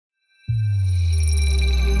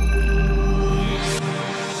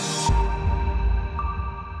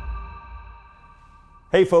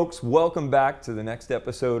Hey folks, welcome back to the next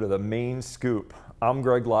episode of The Main Scoop. I'm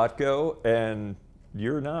Greg Lotko, and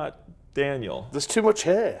you're not Daniel. There's too much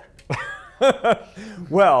hair.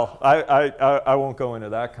 Well, I won't go into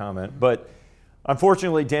that comment, but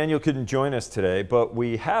unfortunately Daniel couldn't join us today, but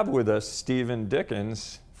we have with us Stephen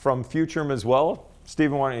Dickens from Futurum as well.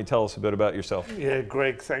 Stephen, why don't you tell us a bit about yourself? Yeah,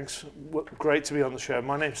 Greg, thanks. Great to be on the show.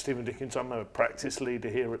 My name's Stephen Dickens. I'm a practice leader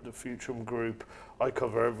here at the Futurum Group. I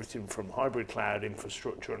cover everything from hybrid cloud,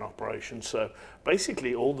 infrastructure and operations. So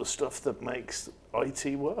basically all the stuff that makes IT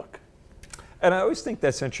work. And I always think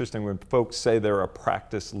that's interesting when folks say they're a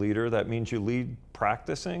practice leader. That means you lead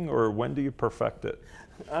practicing, or when do you perfect it?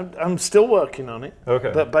 I'm still working on it.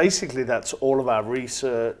 Okay. But basically that's all of our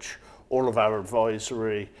research, all of our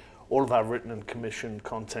advisory, all of our written and commissioned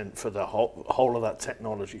content for the whole of that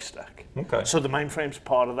technology stack. Okay. So the mainframe's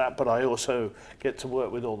part of that, but I also get to work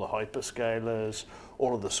with all the hyperscalers,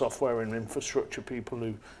 all of the software and infrastructure people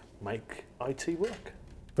who make IT work.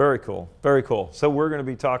 Very cool, very cool. So we're going to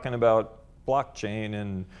be talking about blockchain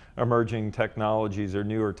and emerging technologies or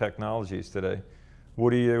newer technologies today.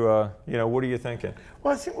 What are you, what are you thinking?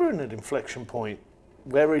 Well, I think we're in an inflection point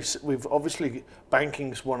where we've obviously,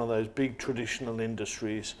 banking's one of those big traditional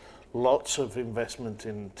industries, lots of investment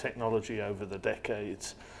in technology over the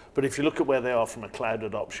decades. But if you look at where they are from a cloud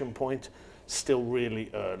adoption point, still really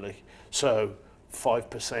early. So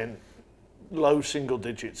 5%, low single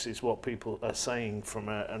digits is what people are saying from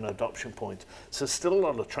an adoption point. So still a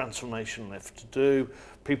lot of transformation left to do.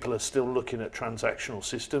 People are still looking at transactional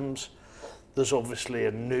systems. There's obviously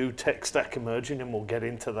a new tech stack emerging, and we'll get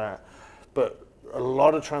into that. But a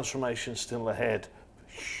lot of transformation still ahead.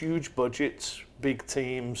 Huge budgets, big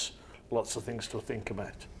teams, lots of things to think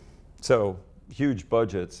about. So huge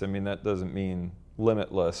budgets, I mean, that doesn't mean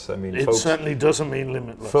limitless. I mean, it certainly doesn't mean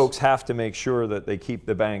limitless. Folks have to make sure that they keep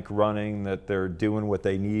the bank running, that they're doing what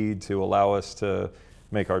they need to allow us to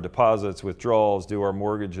make our deposits, withdrawals, do our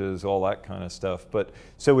mortgages, all that kind of stuff. But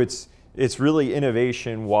so it's really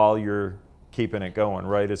innovation while you're keeping it going,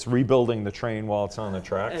 right? It's rebuilding the train while it's on the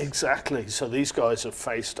tracks. Exactly. So these guys are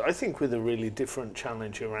faced, I think, with a really different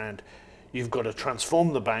challenge around you've got to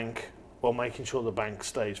transform the bank while making sure the bank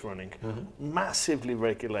stays running. Mm-hmm. Massively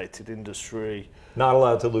regulated industry. Not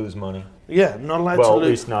allowed to lose money. Yeah, not allowed to lose. Well, at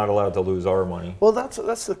least not allowed to lose our money. Well,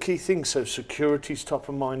 that's the key thing. So security's top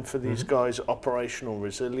of mind for these guys, operational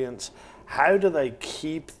resilience. How do they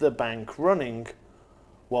keep the bank running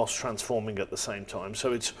whilst transforming at the same time?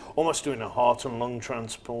 So it's almost doing a heart and lung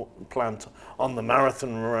transplant on the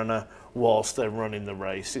marathon runner whilst they're running the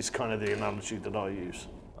race. It's kind of the analogy that I use.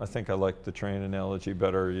 I think I like the train analogy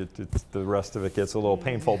better. The rest of it gets a little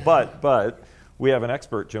painful, but we have an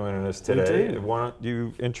expert joining us today. Why don't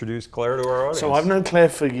you introduce Clare to our audience? So I've known Clare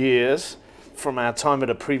for years from our time at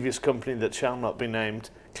a previous company that shall not be named,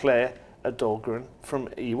 Clare Aldegren from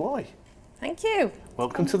EY. Thank you.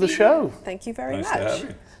 Welcome to the show. Thank you very Nice much. to have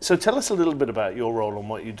you. So tell us a little bit about your role and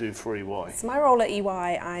what you do for EY. So my role at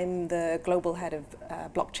EY, I'm the global head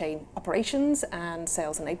of blockchain operations and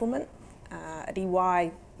sales enablement. At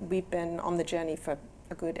EY, we've been on the journey for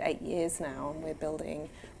a good 8 years now, and we're building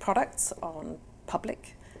products on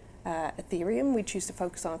public Ethereum. We choose to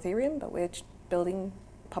focus on Ethereum, but we're building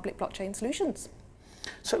public blockchain solutions.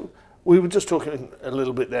 So we were just talking a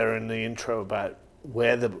little bit there in the intro about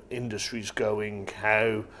where the industry's going,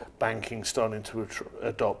 how banking's starting to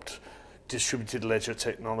adopt distributed ledger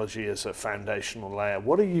technology as a foundational layer.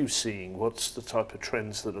 What are you seeing? What's the type of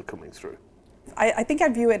trends that are coming through? I think I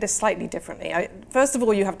view it as slightly differently. First of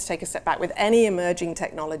all, you have to take a step back. With any emerging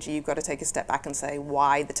technology, you've got to take a step back and say,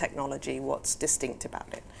 why the technology? What's distinct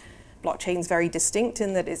about it? Blockchain's very distinct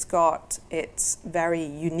in that it's got its very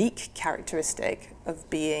unique characteristic of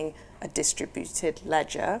being a distributed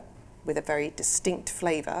ledger with a very distinct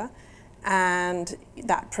flavor, and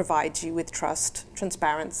that provides you with trust,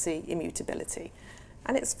 transparency, immutability.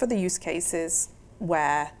 And it's for the use cases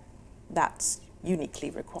where that's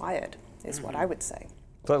uniquely required, is what I would say.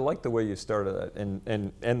 So I like the way you started that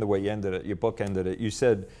and the way you ended it, your book ended it. You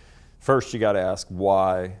said first you got to ask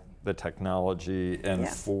why the technology and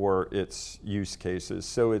for its use cases.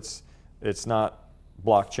 So it's not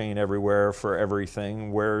blockchain everywhere for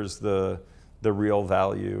everything. Where's the real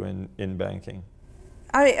value in banking?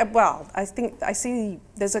 I think I see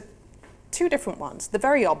there's two different ones. The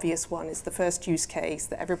very obvious one is the first use case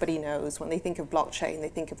that everybody knows. When they think of blockchain, they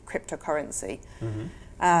think of cryptocurrency.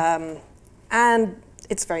 And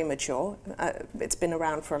it's very mature. It's been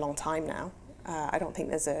around for a long time now. I don't think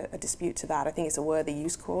there's a dispute to that. I think it's a worthy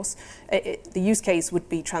use case. The use case would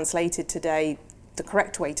be translated today. The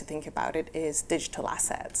correct way to think about it is digital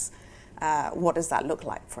assets. what does that look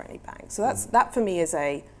like for any bank? So that for me is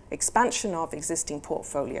a expansion of existing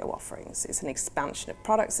portfolio offerings. It's an expansion of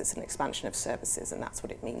products, it's an expansion of services, and that's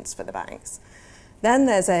what it means for the banks. Then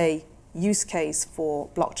there's a use case for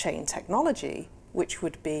blockchain technology, which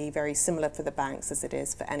would be very similar for the banks as it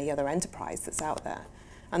is for any other enterprise that's out there.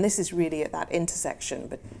 And this is really at that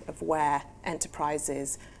intersection of where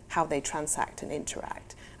enterprises, how they transact and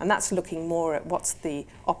interact. And that's looking more at what's the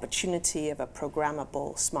opportunity of a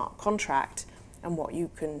programmable smart contract and what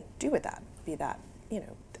you can do with that, be that,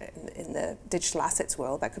 in the digital assets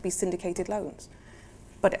world, that could be syndicated loans.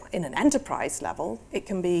 But in an enterprise level, it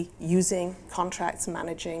can be using contracts,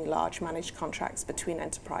 managing large managed contracts between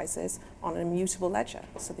enterprises on an immutable ledger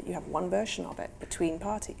so that you have one version of it between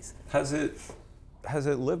parties. Has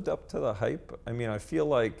it lived up to the hype? I mean, I feel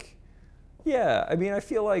like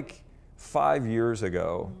 5 years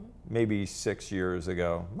ago, maybe 6 years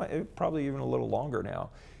ago, probably even a little longer now,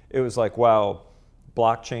 it was like, wow,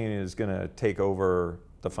 blockchain is going to take over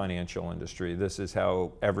the financial industry. This is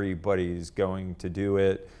how everybody's going to do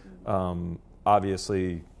it.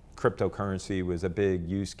 Obviously, cryptocurrency was a big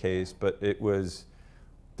use case, but there's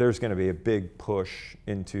going to be a big push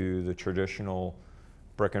into the traditional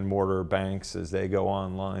brick and mortar banks as they go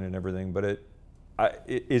online and everything. But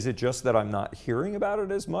is it just that I'm not hearing about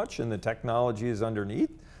it as much and the technology is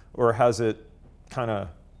underneath, or has it kind of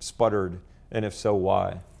sputtered, and if so,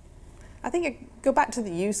 why? I think I go back to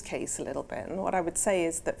the use case a little bit, and what I would say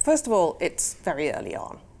is that, first of all, it's very early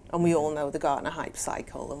on, and we all know the Gartner hype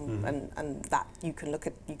cycle, and that you can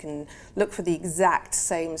look for the exact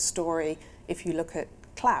same story if you look at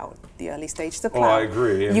cloud, the early stages of cloud. Oh, I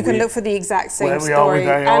agree. And you can look for the exact same story.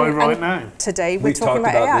 Where we are with AI right now. Today we're talking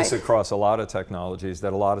about AI. We talked about this across a lot of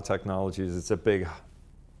technologies, it's a big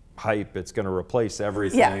hype, it's going to replace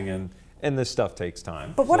everything, and this stuff takes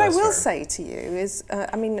time. But what I will say to you is,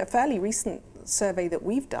 a fairly recent survey that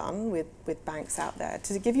we've done with banks out there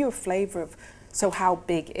to give you a flavor of, so how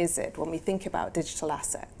big is it when we think about digital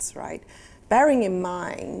assets, right? Bearing in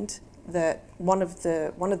mind that one of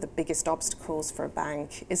the biggest obstacles for a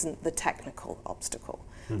bank isn't the technical obstacle.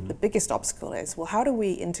 The biggest obstacle is, well, how do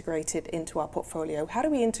we integrate it into our portfolio? How do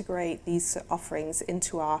we integrate these offerings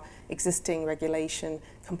into our existing regulation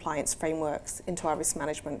compliance frameworks, into our risk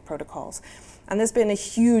management protocols? And there's been a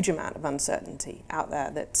huge amount of uncertainty out there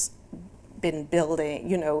that's been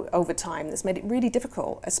building, over time, that's made it really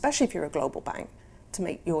difficult, especially if you're a global bank, to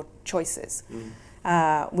make your choices.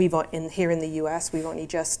 Here in the US, we've only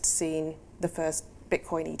just seen the first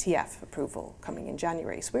Bitcoin ETF approval coming in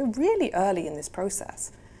January. So we're really early in this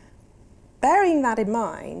process. Bearing that in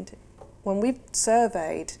mind, when we've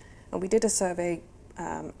surveyed, and we did a survey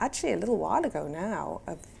actually a little while ago now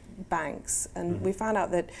of banks, and we found out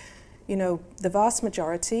that, the vast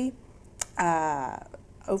majority,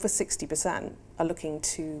 over 60%, are looking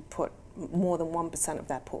to put more than 1% of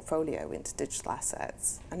their portfolio into digital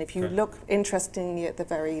assets. And if you look, interestingly, at the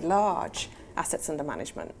very large assets under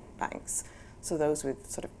management banks, so those with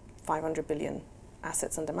sort of 500 billion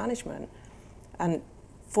assets under management, and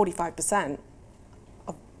 45%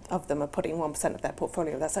 of them are putting 1% of their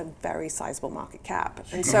portfolio. That's a very sizable market cap.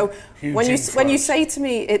 And so when you say to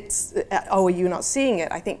me, it's, are you not seeing it?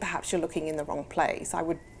 I think perhaps you're looking in the wrong place. I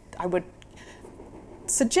would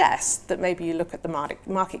suggest that maybe you look at the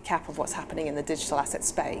market cap of what's happening in the digital asset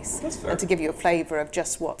space, and to give you a flavor of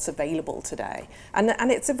just what's available today. And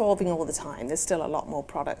it's evolving all the time. There's still a lot more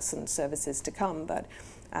products and services to come, but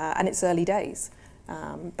and it's early days.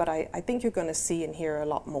 But I think you're going to see and hear a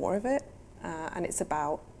lot more of it, and it's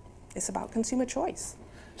about consumer choice.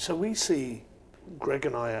 So we see, Greg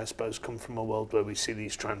and I suppose, come from a world where we see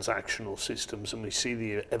these transactional systems and we see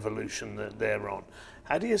the evolution that they're on.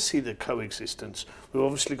 How do you see the coexistence? We've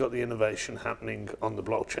obviously got the innovation happening on the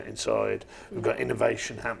blockchain side. We've got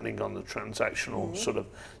innovation happening on the transactional sort of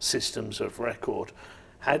systems of record.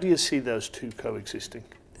 How do you see those two coexisting?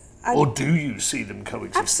 Or do you see them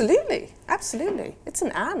coexisting? Absolutely. It's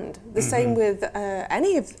an and. The same with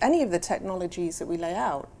any of the technologies that we lay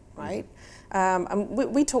out, right? And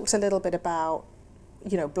we talked a little bit about,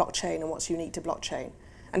 blockchain and what's unique to blockchain.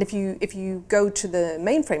 And if you go to the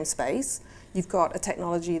mainframe space, you've got a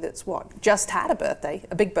technology that's just had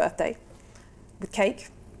a big birthday, with cake.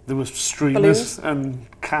 There was streamers and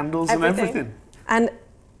candles and everything. And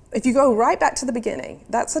if you go right back to the beginning,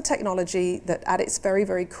 that's a technology that at its very,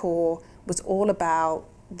 very core was all about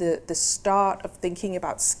the start of thinking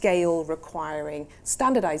about scale requiring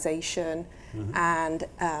standardization, and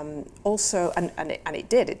also, and it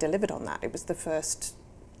delivered on that. It was the first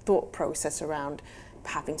thought process around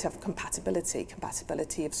having to have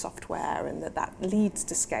compatibility of software, and that leads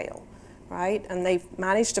to scale, right? And they've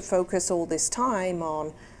managed to focus all this time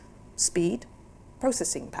on speed,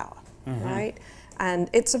 processing power, right? And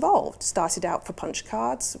it's evolved. Started out for punch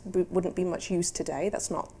cards, wouldn't be much use today. That's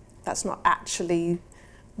not actually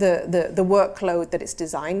the workload that it's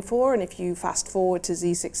designed for. And if you fast forward to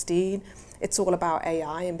Z16, it's all about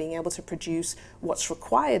AI and being able to produce what's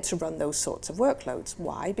required to run those sorts of workloads.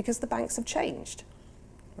 Why? Because the banks have changed,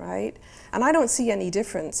 right? And I don't see any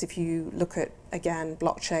difference if you look at, again,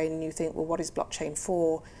 blockchain and you think, well, what is blockchain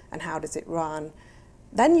for and how does it run?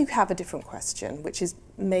 Then you have a different question, which is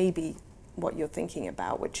maybe what you're thinking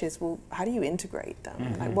about, which is, well, how do you integrate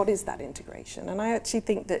them? Like, what is that integration? And I actually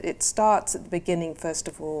think that it starts at the beginning, first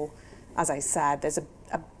of all. As I said, there's a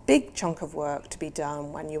big chunk of work to be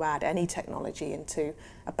done when you add any technology into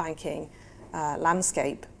a banking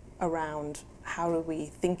landscape around how do we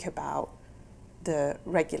think about the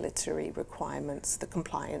regulatory requirements, the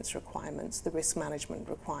compliance requirements, the risk management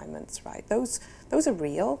requirements, right? Those are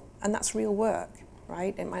real, and that's real work,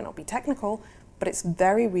 right? It might not be technical, but it's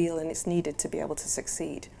very real and it's needed to be able to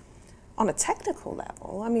succeed. On a technical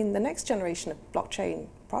level, I mean, the next generation of blockchain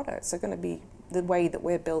products are going to be the way that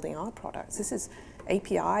we're building our products. This is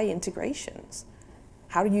API integrations.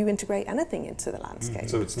 How do you integrate anything into the landscape?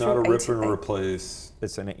 So it's not a rip and replace,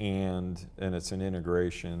 it's an and it's an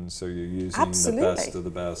integration. So you're using the best of the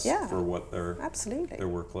best for what their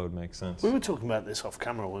workload makes sense. We were talking about this off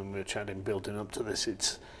camera when we were chatting, building up to this.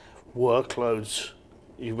 It's workloads.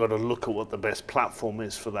 You've got to look at what the best platform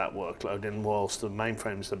is for that workload. And whilst the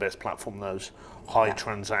mainframe is the best platform, those high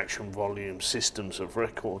transaction volume systems of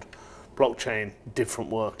record, blockchain,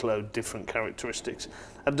 different workload, different characteristics.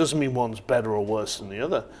 That doesn't mean one's better or worse than the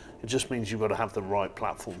other. It just means you've got to have the right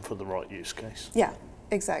platform for the right use case. Yeah,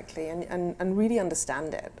 exactly, and really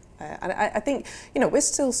understand it. And I think, you know, we're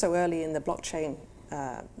still so early in the blockchain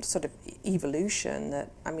sort of evolution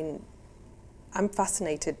that, I mean, I'm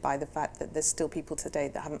fascinated by the fact that there's still people today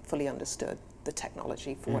that haven't fully understood the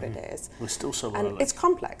technology for what it is. We're still so early. And it's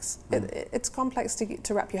complex. It's complex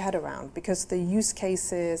to wrap your head around because the use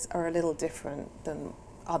cases are a little different than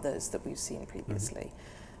others that we've seen previously.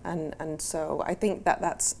 And so I think that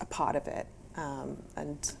that's a part of it.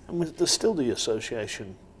 And there's still the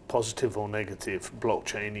association, positive or negative,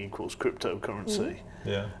 blockchain equals cryptocurrency.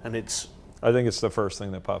 Yeah. And I think it's the first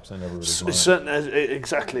thing that pops in everybody's mind.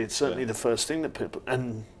 Exactly, it's certainly the first thing that people,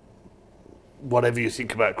 and whatever you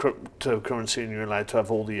think about cryptocurrency and you're allowed to have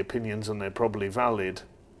all the opinions and they're probably valid,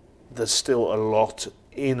 there's still a lot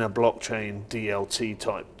in a blockchain DLT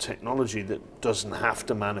type technology that doesn't have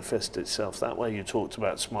to manifest itself that way. You talked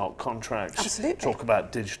about smart contracts, Absolutely. Talk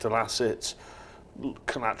about digital assets,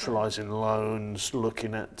 collateralizing loans,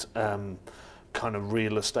 looking at kind of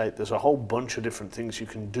real estate. There's a whole bunch of different things you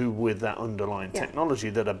can do with that underlying technology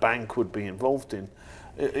that a bank would be involved in.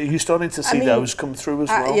 Are you starting to see those come through as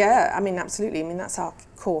well? Yeah, I mean, absolutely. I mean, that's our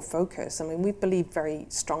core focus. I mean, we've believed very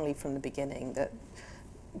strongly from the beginning that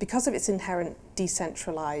because of its inherent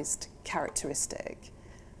decentralized characteristic,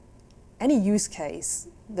 any use case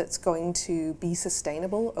that's going to be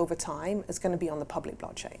sustainable over time is going to be on the public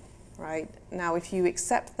blockchain, right? Now, if you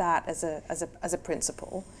accept that as a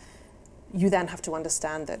principle, you then have to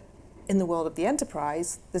understand that in the world of the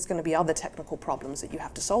enterprise, there's going to be other technical problems that you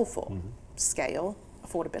have to solve for. Scale,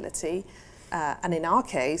 affordability, and in our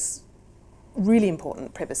case, really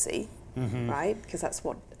important privacy, right? Because that's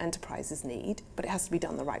what enterprises need, but it has to be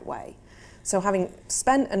done the right way. So having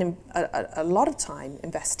spent a lot of time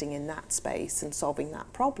investing in that space and solving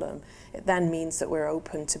that problem, it then means that we're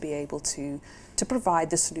open to be able to provide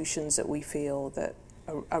the solutions that we feel that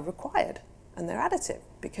are required. And they're additive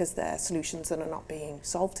because they're solutions that are not being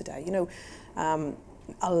solved today. You know, I'm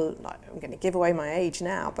going to give away my age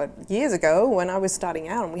now, but years ago when I was starting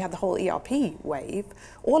out and we had the whole ERP wave,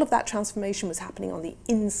 all of that transformation was happening on the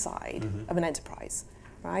inside of an enterprise,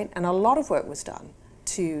 right? And a lot of work was done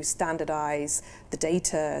to standardize the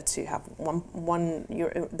data, to have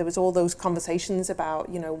there was all those conversations about,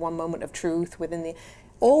 you know, one moment of truth within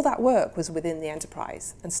all that work was within the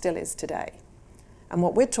enterprise and still is today. And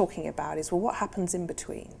what we're talking about is, well, what happens in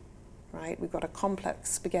between, right? We've got a complex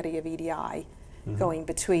spaghetti of EDI going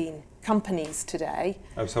between companies today.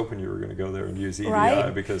 I was hoping you were going to go there and use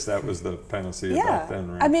EDI because that was the panacea back then,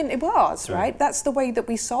 right? I mean, it was, right? That's the way that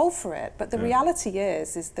we solve for it. But the reality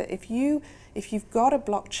is that if you've got a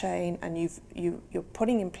blockchain and you're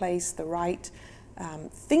putting in place the right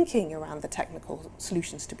thinking around the technical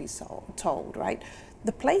solutions to be told, right?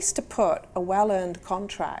 The place to put a well-earned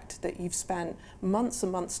contract that you've spent months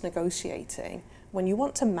and months negotiating when you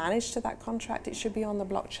want to manage to that contract, it should be on the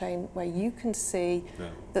blockchain where you can see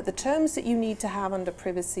that the terms that you need to have under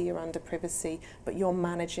privacy are under privacy, but you're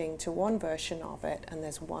managing to one version of it, and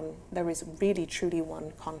there is really truly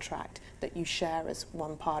one contract that you share as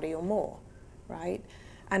one party or more, right?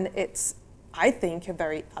 And it's, I think, a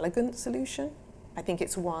very elegant solution. I think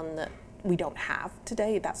it's one that we don't have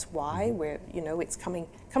today. That's why it's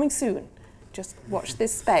coming soon. Just watch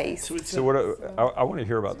this space. So what I want to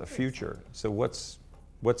hear about the future. So what's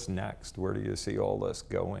next? Where do you see all this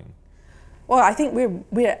going? Well, I think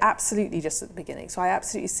we're absolutely just at the beginning. So I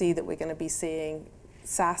absolutely see that we're going to be seeing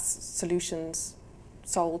SaaS solutions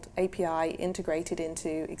sold, API integrated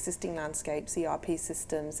into existing landscapes, ERP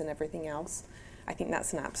systems and everything else. I think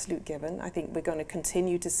that's an absolute given. I think we're going to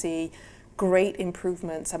continue to see great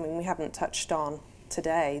improvements. I mean, we haven't touched on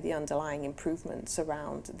today the underlying improvements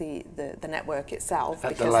around the network itself.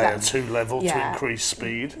 At the layer 2 level to increase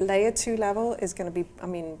speed. Layer 2 level is going to be, I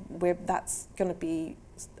mean, that's going to be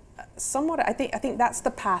somewhat, I think that's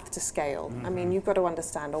the path to scale. I mean, you've got to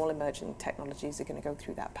understand all emerging technologies are going to go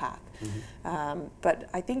through that path. But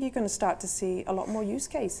I think you're going to start to see a lot more use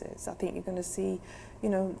cases. I think you're going to see,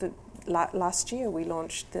 last year we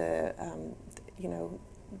launched the,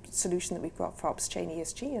 solution that we've got for Ops-Chain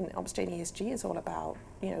ESG, and Ops-Chain ESG is all about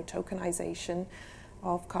tokenization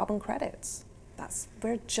of carbon credits.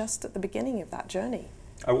 We're just at the beginning of that journny.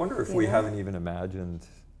 I wonder if we haven't even imagined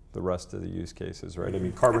the rest of the use cases, right? I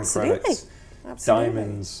mean, carbon credits,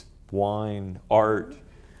 diamonds, wine, art,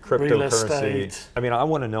 cryptocurrency. I mean, I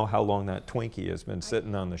want to know how long that Twinkie has been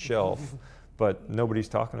sitting on the shelf. But nobody's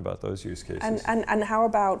talking about those use cases. And how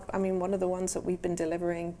about, I mean, one of the ones that we've been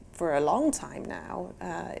delivering for a long time now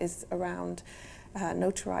is around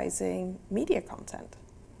notarizing media content.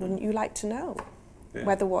 Wouldn't you like to know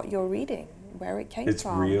whether what you're reading, where it came from? It's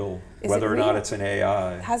real, whether or not it's an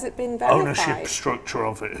AI. Has it been verified? Ownership structure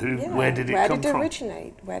of it, where did it come from? Where did it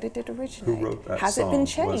originate? Where did it originate? Who wrote that Has song? It been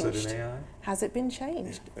changed? Was it an AI? Has it been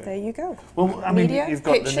changed? There you go. Well, I mean, Media, you've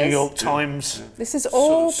got pictures. the New York Times. This is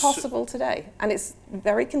all possible today, and it's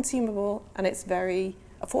very consumable and it's very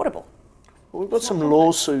affordable. Well, we've got some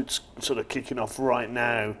lawsuits sort of kicking off right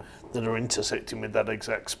now that are intersecting with that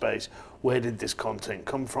exact space. Where did this content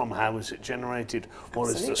come from? How was it generated? What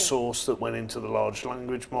is the source that went into the large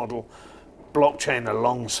language model? Blockchain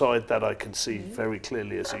alongside that I can see very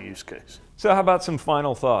clearly as a use case. So how about some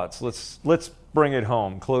final thoughts? Let's bring it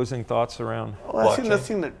home. Closing thoughts around Well, I blockchain? think the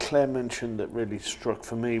thing that Claire mentioned that really struck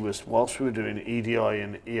for me was whilst we were doing EDI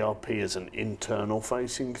and ERP as an internal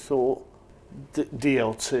facing thought,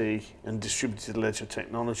 DLT and distributed ledger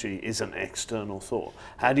technology is an external thought.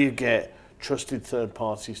 How do you get trusted third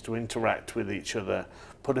parties to interact with each other,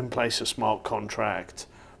 put in place a smart contract,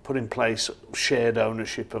 put in place shared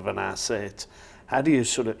ownership of an asset? How do you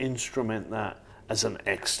sort of instrument that as an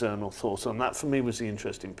external thought? And that for me was the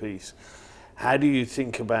interesting piece. How do you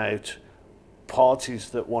think about parties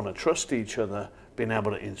that want to trust each other being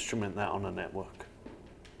able to instrument that on a network?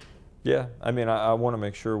 Yeah, I mean, I want to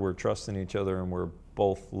make sure we're trusting each other and we're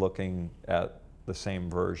both looking at the same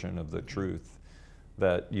version of the truth,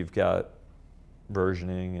 that you've got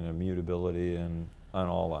versioning and immutability and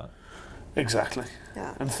all that. Exactly.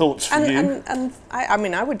 Yeah. And thoughts for you? And I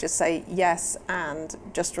mean, I would just say yes, and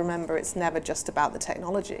just remember it's never just about the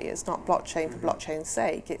technology. It's not blockchain for blockchain's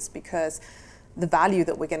sake. It's because the value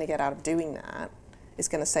that we're going to get out of doing that is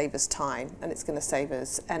going to save us time, and it's going to save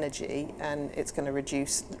us energy, and it's going to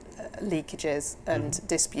reduce leakages and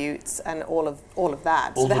disputes and all of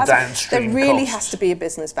that. All so the downstream there really costs. has to be a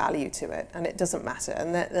business value to it, and it doesn't matter.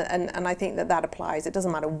 And I think that applies. It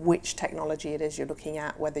doesn't matter which technology it is you're looking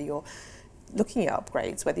at, whether you're looking at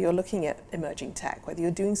upgrades, whether you're looking at emerging tech, whether you're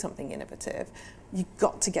doing something innovative. You've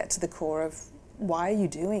got to get to the core of why are you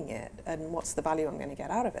doing it and what's the value I'm going to get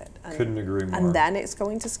out of it. And, Couldn't agree more. And then it's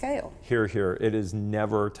going to scale. Here, it is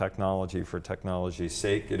never technology for technology's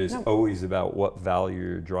sake. It is always about what value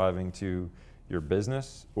you're driving to your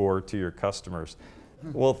business or to your customers.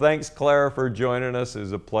 Well, thanks, Clare, for joining us. It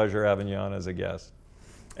was a pleasure having you on as a guest.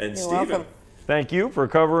 And You're Stephen, welcome. thank you for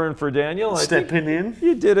covering for Daniel. Stepping in.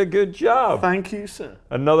 You did a good job. Thank you, sir.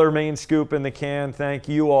 Another main scoop in the can. Thank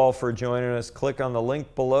you all for joining us. Click on the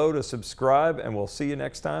link below to subscribe, and we'll see you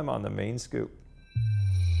next time on the Main Scoop.